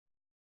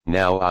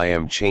Now I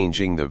am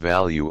changing the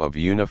value of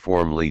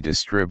uniformly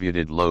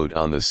distributed load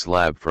on the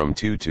slab from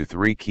 2 to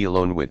 3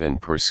 kN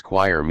per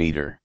square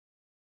meter.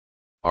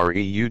 Our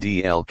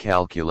E.U.D.L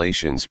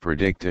calculations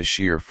predict a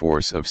shear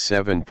force of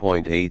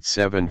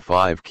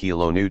 7.875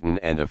 kN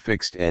and a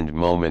fixed end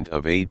moment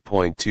of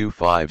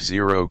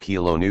 8.250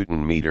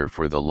 kN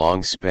for the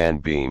long span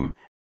beam,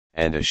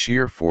 and a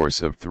shear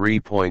force of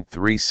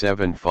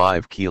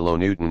 3.375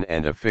 kN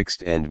and a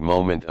fixed end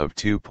moment of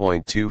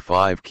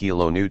 2.25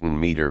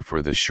 kN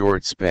for the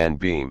short span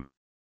beam.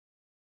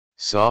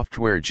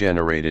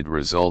 Software-generated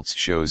results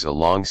shows a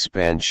long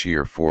span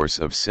shear force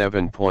of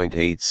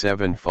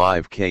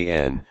 7.875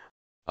 kN,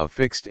 a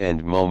fixed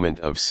end moment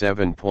of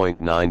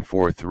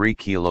 7.943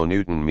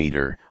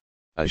 kN,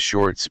 a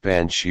short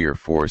span shear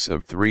force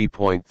of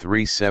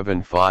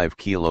 3.375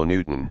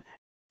 kN,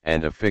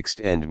 and a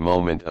fixed end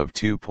moment of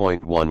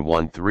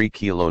 2.113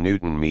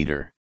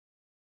 kN.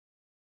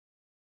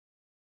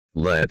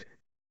 Let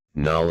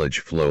knowledge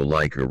flow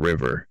like a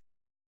river,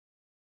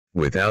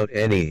 without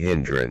any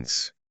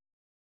hindrance.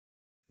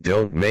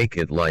 Don't make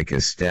it like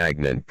a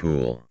stagnant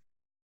pool.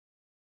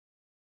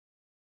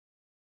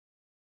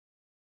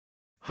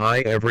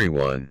 Hi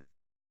everyone.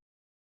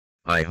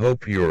 I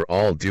hope you're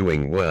all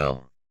doing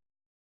well.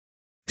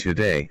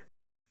 Today,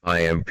 I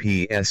am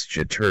PS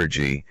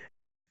Chatterjee,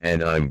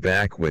 and I'm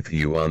back with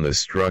you on the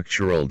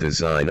Structural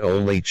Design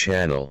Only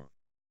channel.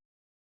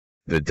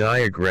 The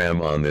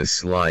diagram on this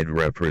slide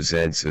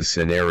represents a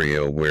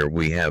scenario where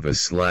we have a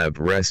slab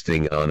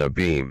resting on a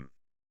beam.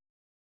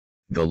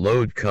 The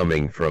load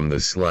coming from the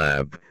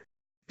slab,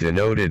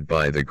 denoted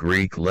by the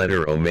Greek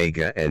letter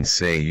omega and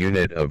SI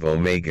unit of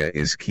omega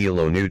is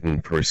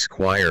kilonewton per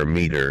square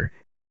meter,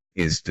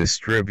 is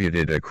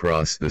distributed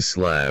across the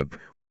slab.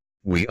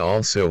 We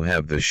also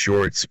have the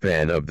short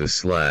span of the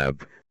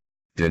slab,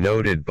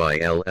 denoted by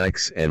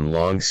Lx, and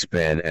long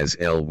span as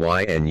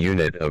Ly, and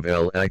unit of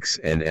Lx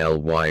and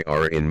Ly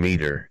are in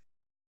meter.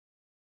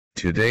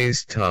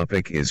 Today's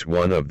topic is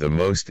one of the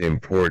most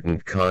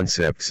important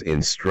concepts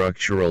in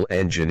structural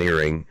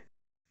engineering,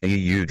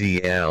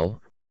 EUDL,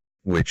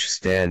 which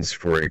stands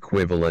for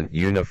Equivalent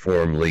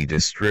Uniformly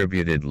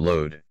Distributed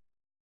Load.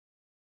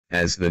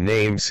 As the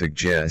name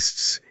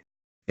suggests,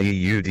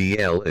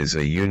 EUDL is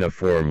a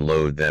uniform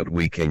load that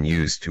we can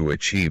use to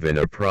achieve an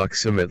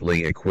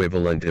approximately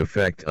equivalent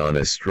effect on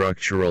a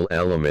structural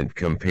element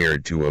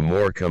compared to a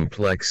more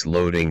complex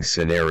loading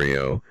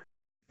scenario,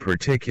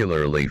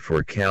 particularly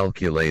for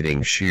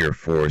calculating shear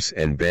force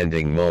and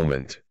bending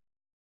moment.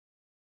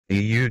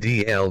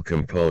 EUDL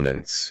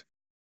components.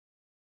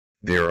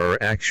 There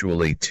are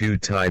actually two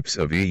types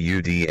of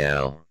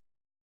EUDL.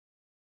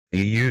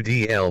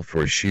 EUDL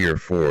for shear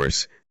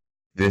force.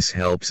 This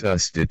helps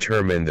us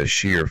determine the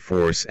shear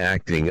force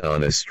acting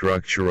on a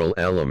structural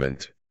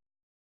element.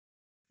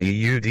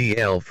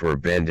 EUDL for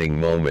bending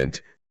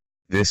moment.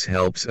 This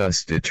helps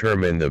us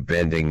determine the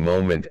bending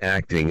moment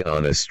acting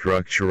on a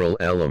structural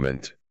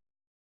element.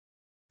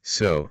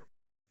 So,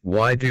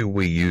 why do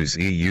we use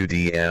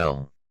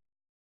EUDL?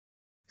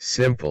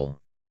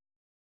 Simple.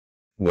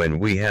 When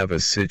we have a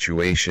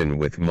situation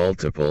with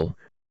multiple,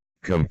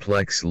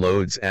 complex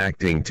loads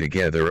acting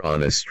together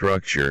on a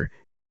structure,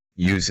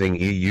 using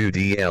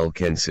EUDL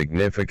can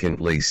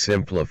significantly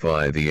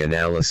simplify the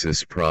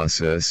analysis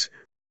process,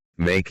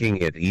 making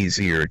it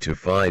easier to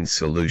find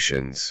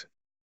solutions.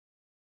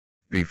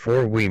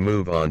 Before we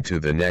move on to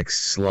the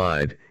next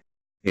slide,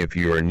 if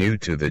you're new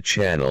to the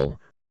channel,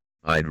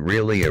 I'd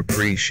really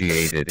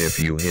appreciate it if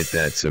you hit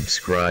that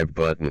subscribe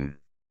button.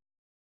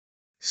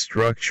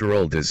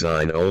 Structural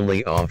Design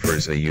Only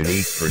offers a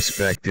unique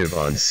perspective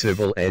on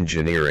civil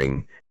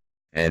engineering,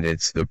 and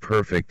it's the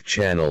perfect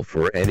channel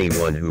for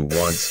anyone who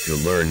wants to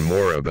learn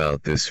more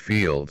about this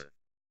field.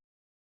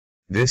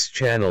 This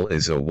channel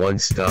is a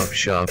one-stop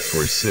shop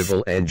for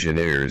civil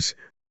engineers,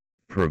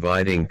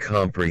 providing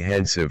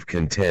comprehensive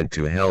content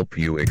to help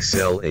you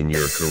excel in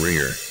your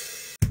career.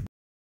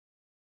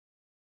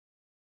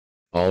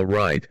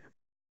 Alright,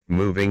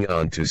 moving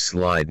on to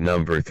slide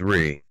number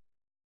 3.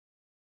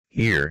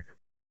 Here,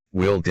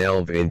 we'll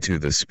delve into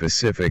the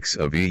specifics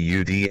of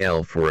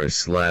EUDL for a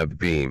slab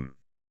beam.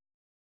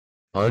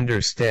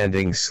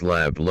 Understanding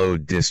slab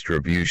load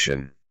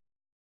distribution.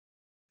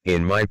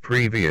 In my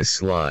previous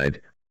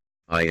slide,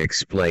 I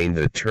explained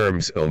the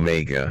terms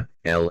omega,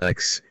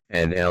 Lx,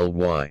 and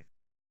Ly.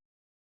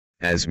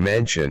 As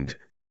mentioned,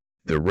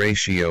 the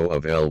ratio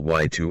of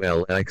Ly to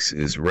Lx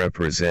is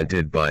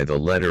represented by the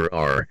letter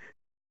R,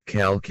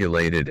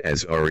 calculated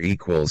as R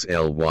equals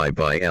Ly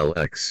by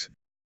Lx.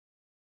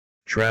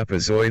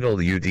 Trapezoidal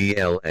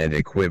UDL and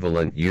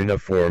equivalent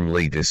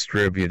uniformly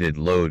distributed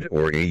load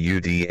or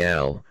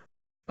EUDL,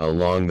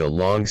 along the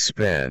long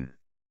span.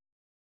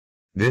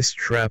 This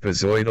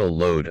trapezoidal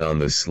load on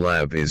the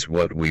slab is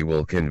what we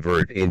will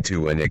convert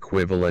into an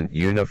equivalent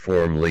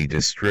uniformly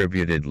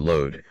distributed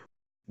load,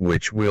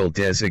 which we'll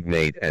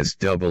designate as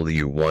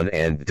W1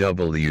 and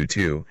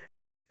W2,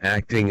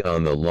 acting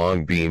on the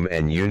long beam,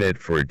 and unit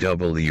for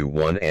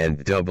W1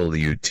 and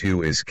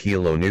W2 is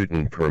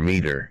kilonewton per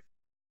meter.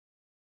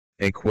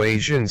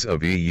 Equations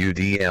of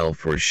EUDL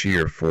for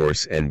shear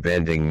force and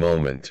bending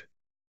moment.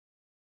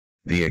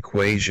 The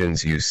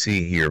equations you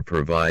see here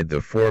provide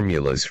the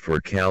formulas for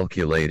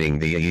calculating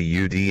the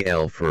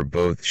EUDL for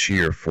both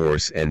shear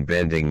force and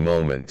bending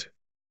moment.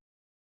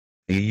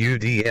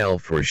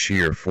 EUDL for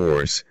shear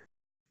force,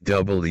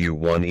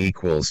 W1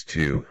 equals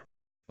to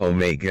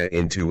omega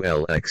into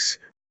Lx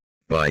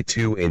by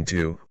 2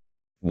 into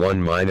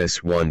 1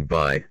 minus 1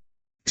 by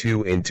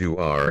 2 into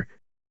R,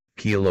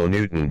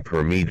 kilonewton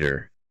per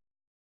meter.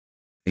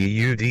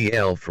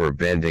 EUDL for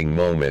bending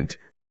moment,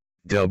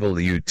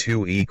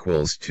 W2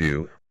 equals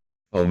to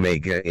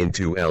omega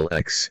into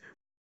Lx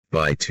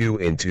by 2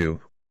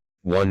 into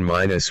 1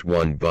 minus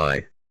 1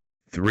 by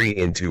 3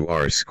 into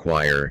R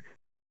square,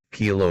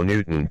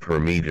 kilonewton per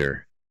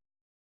meter.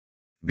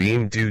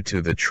 Beam due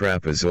to the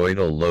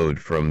trapezoidal load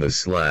from the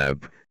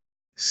slab,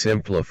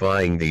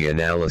 simplifying the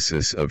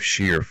analysis of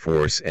shear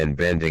force and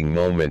bending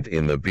moment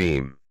in the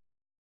beam.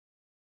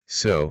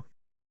 So,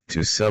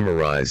 to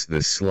summarize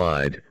this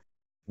slide,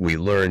 we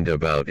learned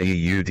about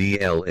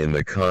EUDL in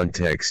the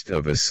context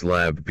of a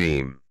slab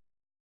beam.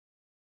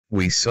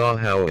 We saw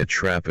how a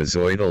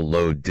trapezoidal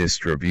load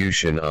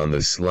distribution on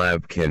the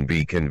slab can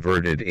be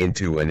converted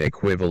into an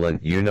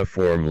equivalent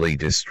uniformly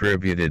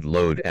distributed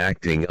load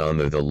acting on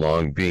the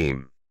long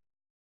beam.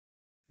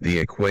 The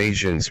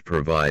equations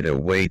provide a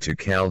way to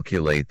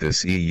calculate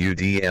this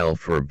EUDL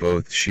for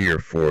both shear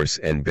force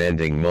and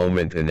bending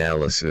moment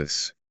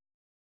analysis.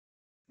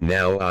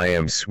 Now I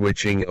am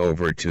switching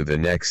over to the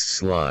next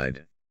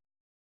slide.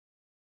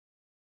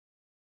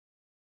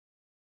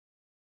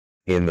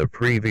 In the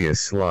previous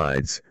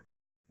slides,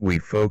 we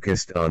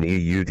focused on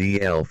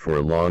EUDL for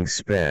long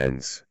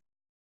spans.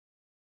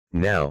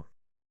 Now,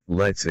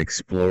 let's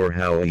explore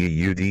how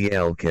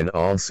EUDL can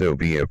also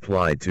be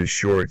applied to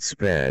short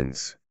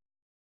spans.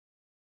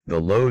 The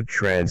load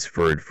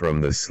transferred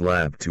from the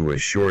slab to a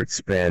short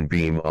span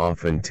beam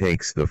often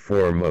takes the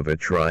form of a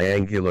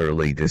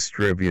triangularly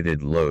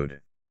distributed load.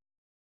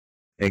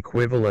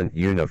 Equivalent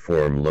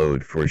uniform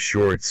load for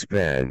short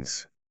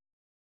spans.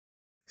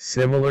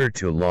 Similar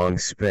to long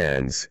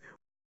spans,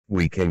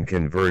 we can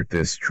convert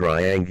this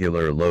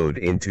triangular load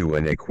into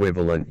an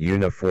equivalent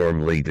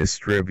uniformly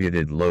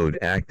distributed load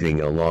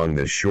acting along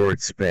the short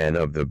span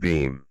of the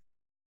beam.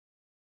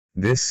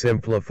 This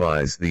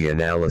simplifies the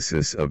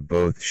analysis of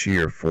both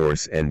shear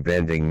force and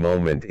bending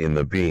moment in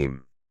the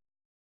beam.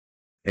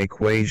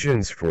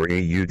 Equations for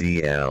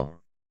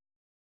EUDL.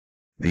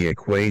 The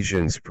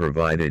equations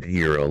provided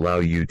here allow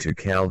you to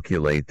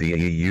calculate the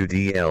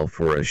EUDL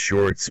for a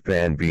short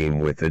span beam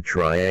with a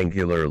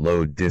triangular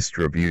load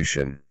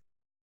distribution.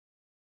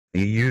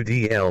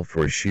 EUDL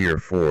for shear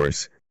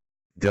force,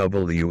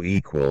 W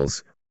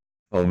equals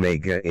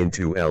omega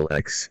into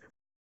Lx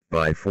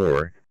by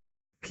 4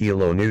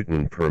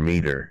 kilonewton per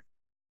meter.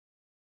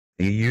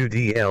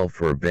 EUDL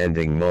for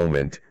bending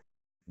moment,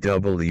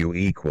 W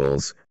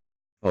equals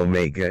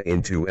omega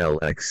into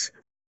Lx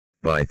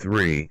by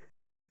 3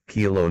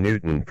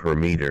 kilonewton per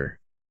meter.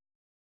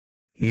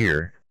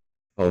 Here,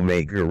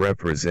 omega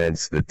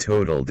represents the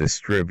total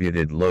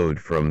distributed load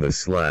from the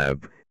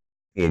slab,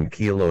 in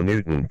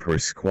kilonewton per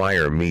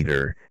square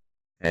meter,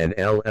 and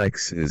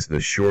Lx is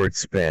the short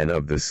span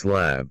of the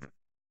slab.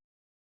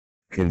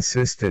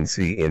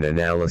 Consistency in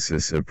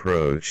analysis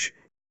approach,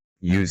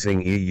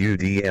 using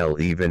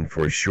EUDL even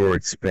for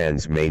short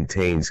spans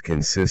maintains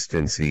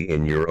consistency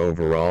in your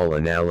overall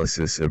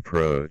analysis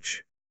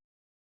approach.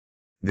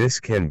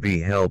 This can be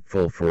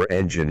helpful for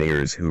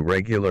engineers who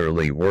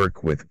regularly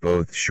work with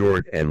both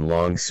short and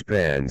long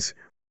spans,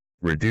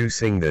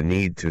 reducing the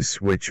need to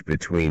switch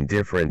between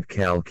different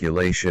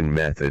calculation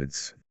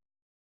methods.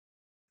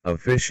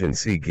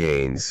 Efficiency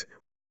gains.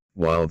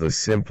 While the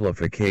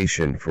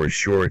simplification for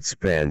short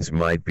spans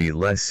might be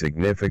less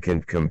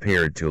significant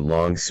compared to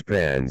long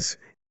spans,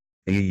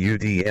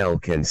 EUDL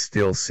can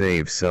still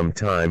save some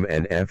time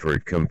and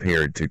effort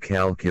compared to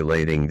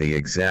calculating the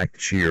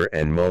exact shear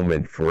and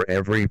moment for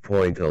every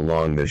point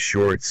along the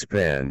short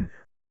span,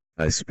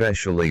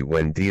 especially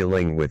when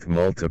dealing with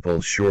multiple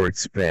short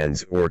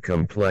spans or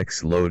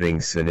complex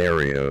loading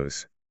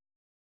scenarios.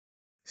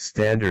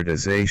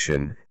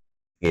 Standardization.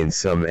 In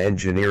some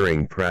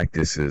engineering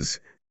practices,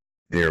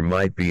 there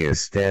might be a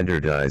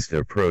standardized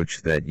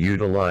approach that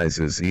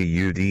utilizes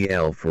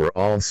EUDL for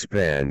all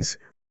spans,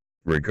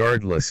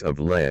 regardless of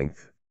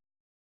length.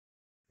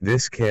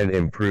 This can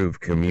improve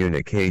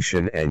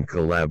communication and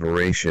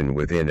collaboration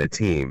within a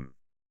team.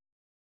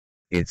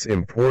 It's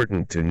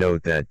important to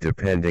note that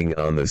depending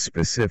on the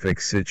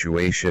specific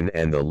situation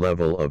and the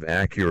level of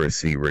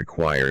accuracy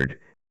required,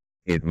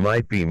 it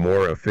might be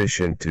more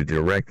efficient to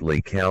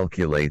directly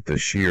calculate the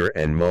shear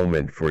and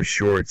moment for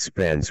short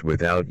spans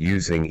without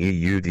using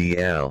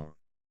EUDL.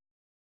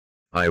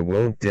 I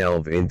won't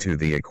delve into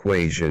the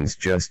equations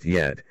just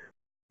yet,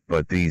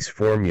 but these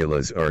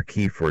formulas are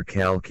key for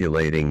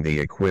calculating the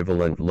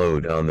equivalent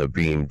load on the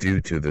beam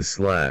due to the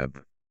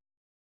slab.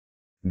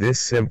 This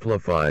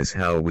simplifies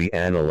how we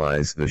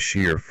analyze the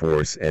shear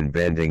force and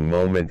bending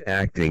moment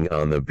acting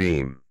on the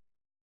beam.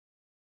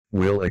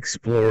 We'll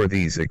explore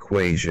these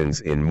equations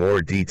in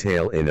more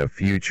detail in a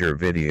future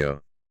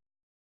video.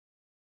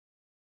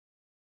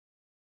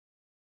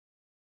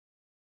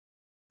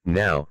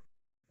 Now,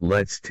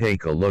 let's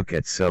take a look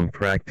at some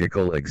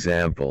practical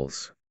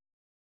examples.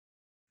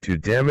 To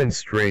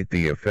demonstrate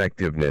the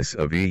effectiveness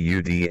of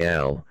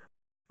EUDL,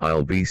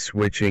 I'll be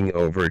switching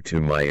over to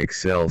my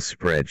Excel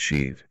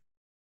spreadsheet.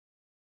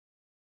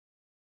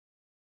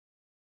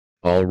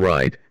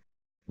 Alright,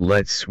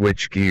 let's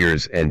switch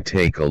gears and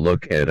take a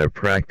look at a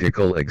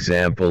practical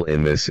example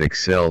in this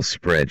Excel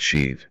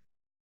spreadsheet.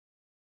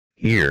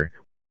 Here,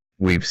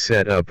 we've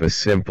set up a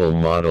simple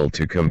model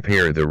to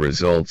compare the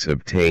results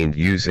obtained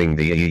using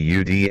the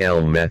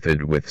EUDL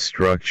method with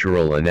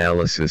structural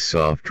analysis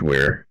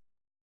software.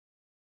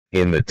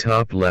 In the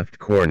top left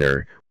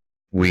corner,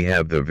 we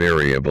have the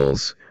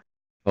variables,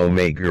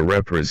 omega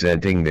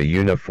representing the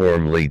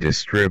uniformly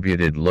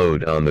distributed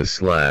load on the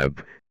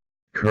slab,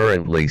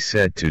 currently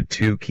set to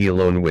 2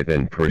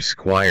 kN per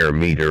square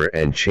meter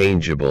and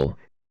changeable,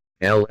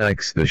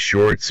 Lx the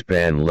short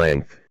span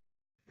length,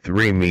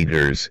 3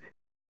 meters,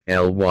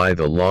 Ly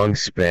the long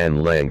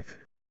span length,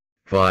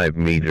 5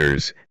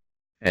 meters,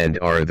 and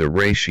R the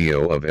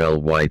ratio of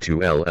Ly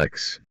to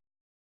Lx.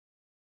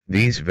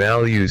 These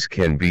values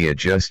can be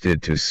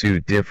adjusted to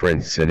suit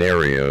different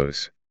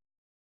scenarios.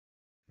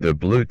 The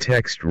blue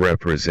text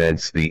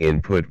represents the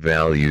input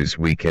values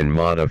we can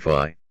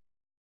modify.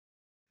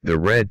 The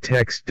red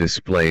text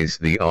displays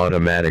the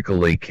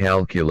automatically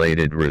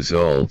calculated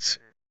results,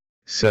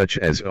 such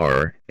as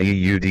R,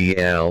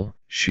 EUDL,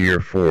 shear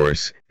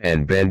force,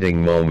 and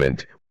bending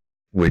moment,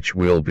 which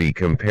we'll be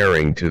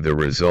comparing to the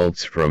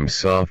results from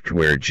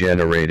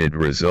software-generated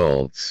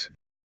results.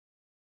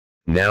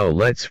 Now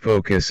let's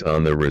focus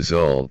on the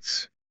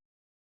results.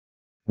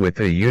 With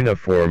a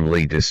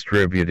uniformly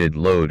distributed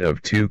load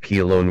of 2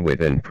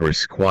 kN per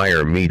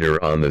square meter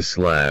on the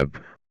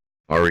slab,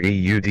 our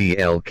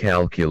EUDL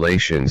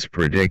calculations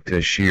predict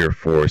a shear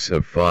force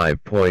of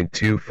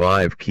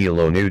 5.25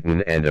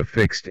 kN and a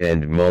fixed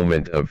end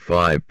moment of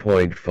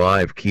 5.5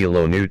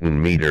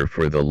 kN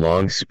for the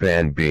long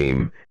span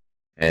beam,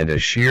 and a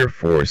shear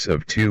force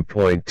of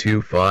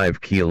 2.25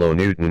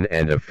 kN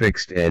and a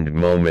fixed end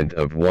moment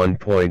of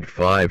 1.5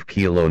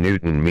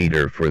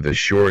 kN for the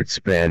short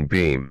span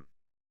beam.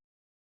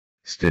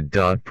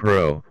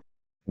 STD.Pro,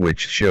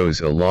 which shows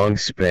a long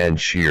span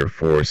shear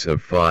force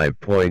of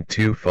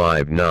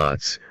 5.25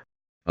 knots,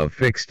 a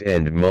fixed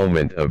end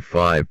moment of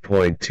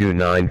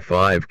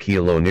 5.295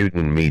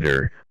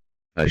 kN,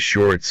 a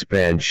short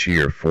span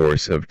shear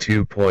force of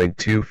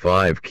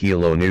 2.25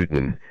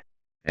 kN,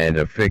 and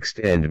a fixed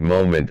end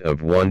moment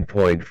of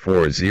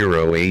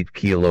 1.408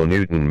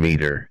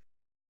 kN.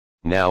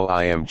 Now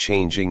I am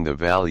changing the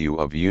value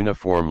of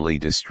uniformly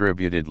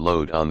distributed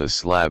load on the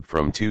slab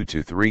from 2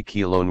 to 3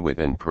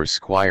 kN per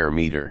square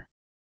meter.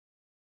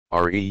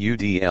 Our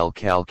EUDL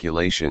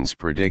calculations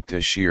predict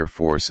a shear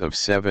force of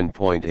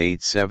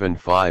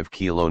 7.875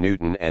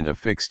 kN and a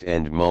fixed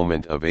end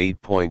moment of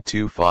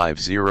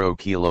 8.250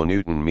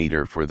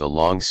 kN for the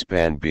long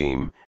span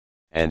beam,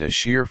 and a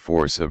shear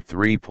force of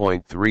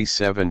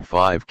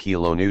 3.375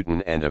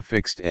 kN and a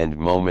fixed end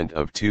moment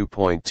of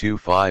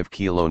 2.25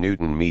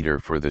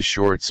 kN for the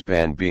short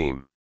span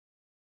beam.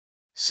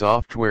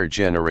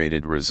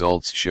 Software-generated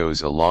results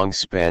shows a long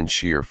span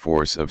shear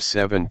force of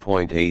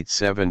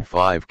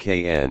 7.875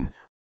 kN,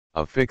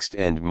 a fixed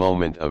end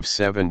moment of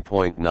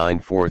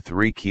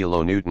 7.943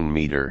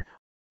 kN,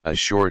 a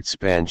short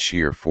span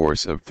shear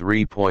force of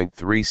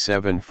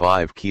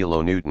 3.375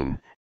 kN,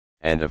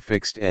 and a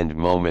fixed end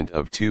moment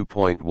of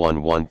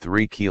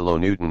 2.113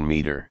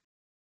 kN.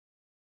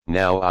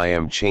 Now I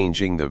am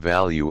changing the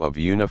value of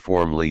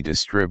uniformly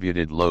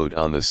distributed load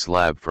on the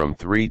slab from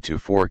 3 to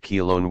 4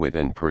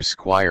 kN per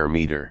square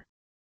meter.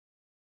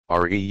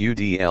 Our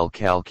EUDL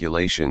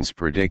calculations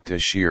predict a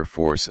shear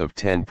force of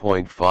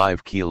 10.5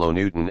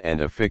 kN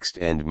and a fixed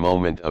end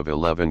moment of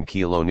 11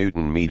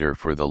 kN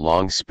for the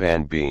long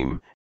span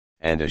beam,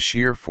 and a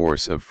shear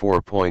force of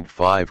 4.5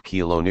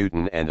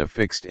 kN and a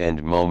fixed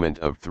end moment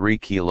of 3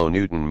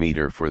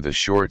 kN for the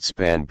short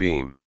span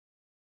beam.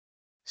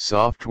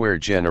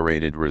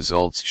 Software-generated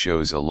results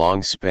shows a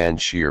long span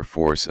shear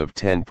force of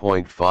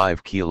 10.5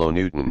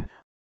 kN,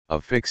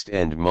 a fixed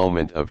end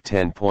moment of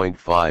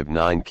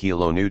 10.59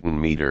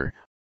 kN,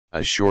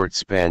 a short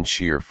span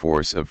shear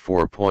force of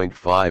 4.5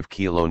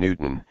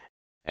 kN,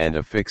 and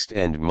a fixed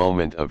end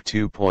moment of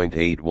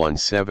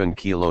 2.817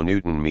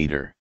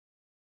 kN.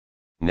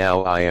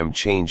 Now I am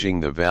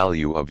changing the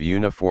value of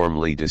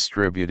uniformly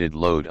distributed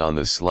load on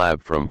the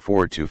slab from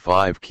 4 to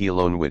 5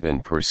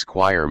 kN per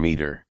square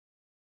meter.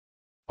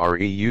 Our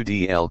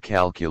EUDL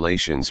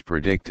calculations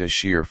predict a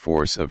shear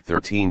force of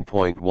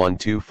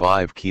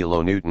 13.125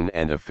 kN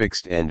and a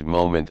fixed end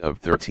moment of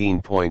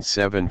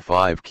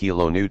 13.75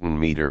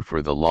 kN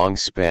for the long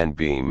span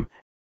beam,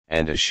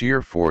 and a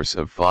shear force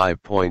of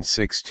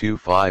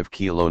 5.625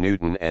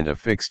 kN and a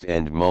fixed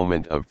end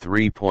moment of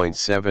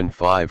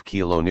 3.75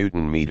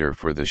 kN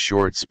for the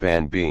short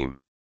span beam.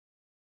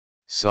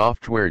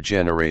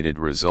 Software-generated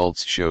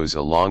results shows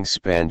a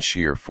long-span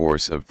shear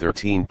force of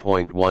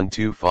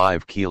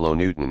 13.125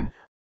 kN,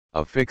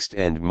 a fixed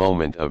end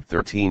moment of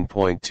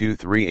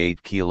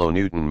 13.238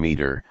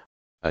 kN,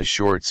 a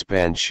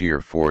short-span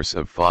shear force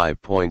of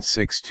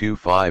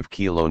 5.625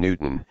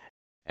 kN,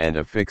 and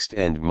a fixed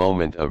end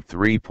moment of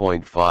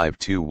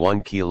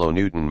 3.521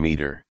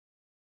 kN.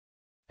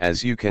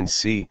 As you can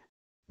see,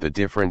 the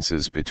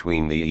differences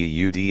between the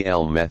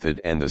EUDL method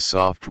and the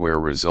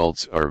software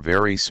results are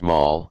very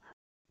small,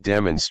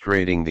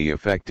 demonstrating the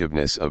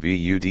effectiveness of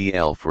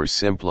EUDL for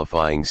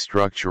simplifying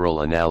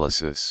structural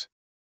analysis.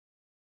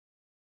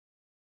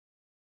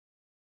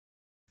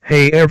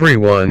 Hey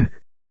everyone,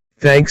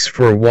 thanks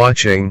for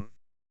watching.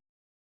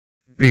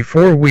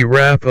 Before we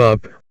wrap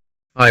up,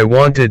 I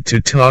wanted to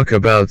talk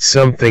about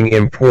something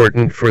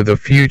important for the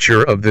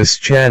future of this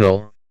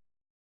channel.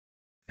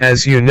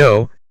 As you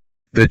know,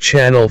 the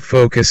channel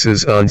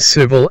focuses on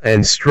civil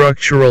and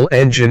structural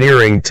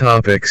engineering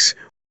topics,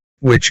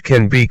 which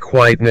can be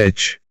quite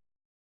niche.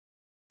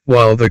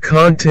 While the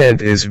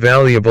content is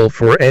valuable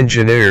for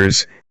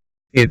engineers,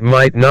 it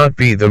might not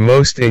be the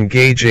most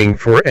engaging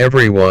for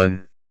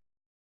everyone.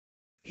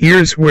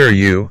 Here's where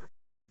you,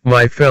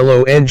 my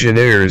fellow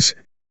engineers,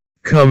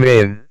 come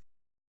in.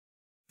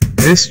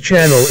 This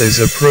channel is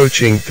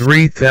approaching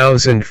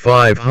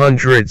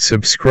 3,500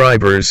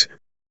 subscribers,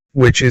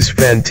 which is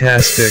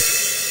fantastic.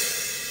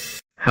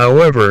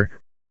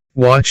 However,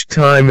 watch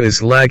time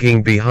is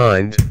lagging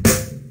behind.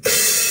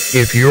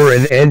 If you're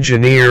an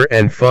engineer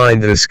and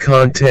find this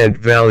content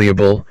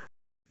valuable,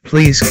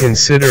 please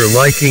consider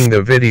liking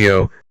the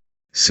video,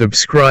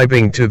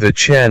 subscribing to the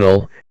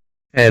channel,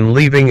 and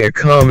leaving a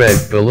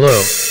comment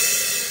below.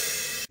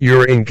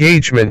 Your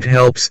engagement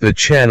helps the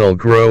channel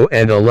grow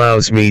and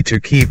allows me to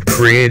keep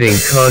creating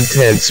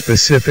content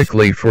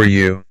specifically for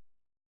you.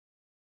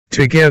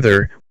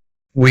 Together,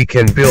 we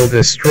can build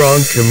a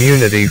strong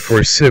community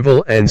for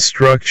civil and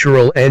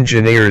structural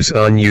engineers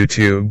on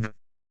YouTube.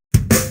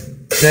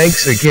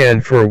 Thanks again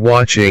for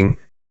watching,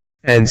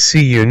 and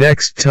see you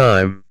next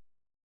time.